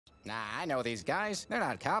Nah, I know these guys. They're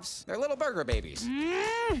not cops. They're little burger babies.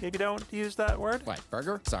 Maybe don't use that word. What,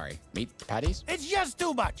 burger? Sorry, meat patties? It's just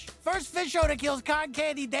too much. First fish show that kills Cotton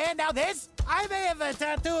Candy Dan, now this? I may have a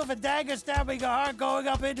tattoo of a dagger stabbing a heart going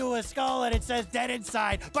up into a skull and it says dead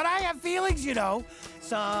inside, but I have feelings, you know.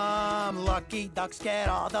 Some lucky ducks get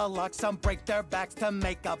all the luck, some break their backs to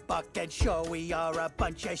make a buck, and sure we are a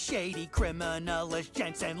bunch of shady criminalish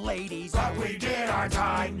gents and ladies. But we did our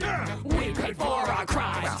time. We paid for our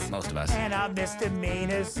crimes. Well, most of us. And our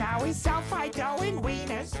misdemeanors. Now we self-fight doing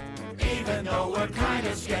wieners. Even though we're kind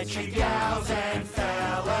of sketchy gals and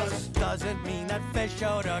fellas, Doesn't mean that fish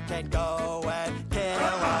odor can go and kill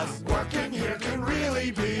us. working here can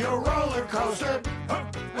really be a roller coaster.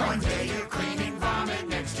 One day you're cleaning vomit,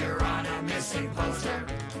 next you're on a missing poster.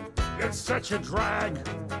 It's such a drag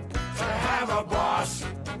to have a boss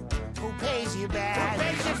Who pays you bad? who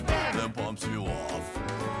makes us bad. Then bumps you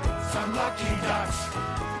off. Some lucky ducks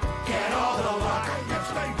get all the luck. Yes,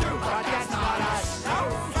 they do, but that's not us.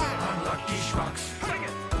 Unlucky schmucks.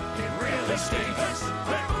 It really stinks.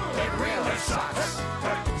 It really sucks.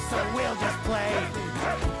 So we'll just play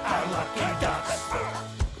our lucky ducks.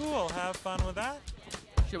 Cool, have fun with that.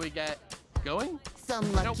 Should we get going?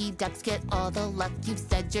 Some lucky ducks get all the luck. You've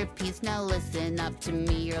said your piece, now listen up to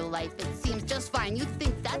me. Your life, it seems just fine. You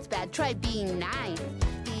think that's bad, try being 9.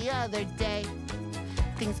 The other day,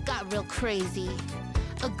 things got real crazy.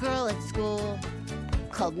 A girl at school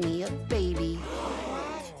called me a baby.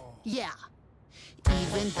 Yeah.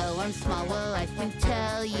 Even though I'm small, well, I can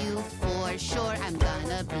tell you for sure I'm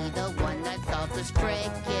gonna be the one that solves this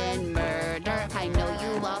frickin' murder. I know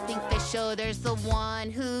you all think Fish Odor's the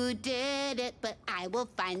one who did it, but I will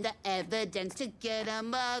find the evidence to get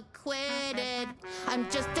him acquitted. I'm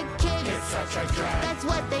just a kid. It's such a drag That's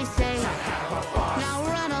what they say. to have a boss Now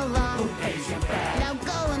run along. who pays you bad Now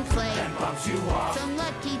go and play. and bumps you off. Some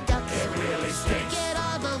lucky ducks It really stinks. get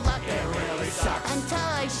all the luck It really sucks. until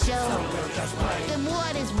I show We'll just play them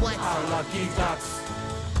what is what. our lucky ducks.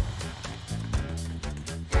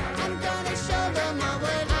 I'm gonna show them all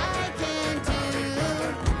what I can do.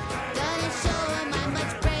 Gonna show them I'm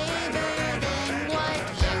much braver than what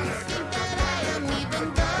you think that I am.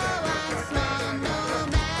 Even though I'm small, no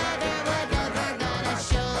matter what, never gonna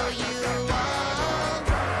show you all.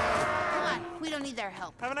 Come on, we don't need their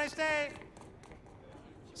help. Have a nice day.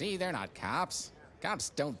 See, they're not cops.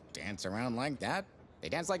 Cops don't dance around like that. They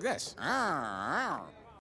dance like this.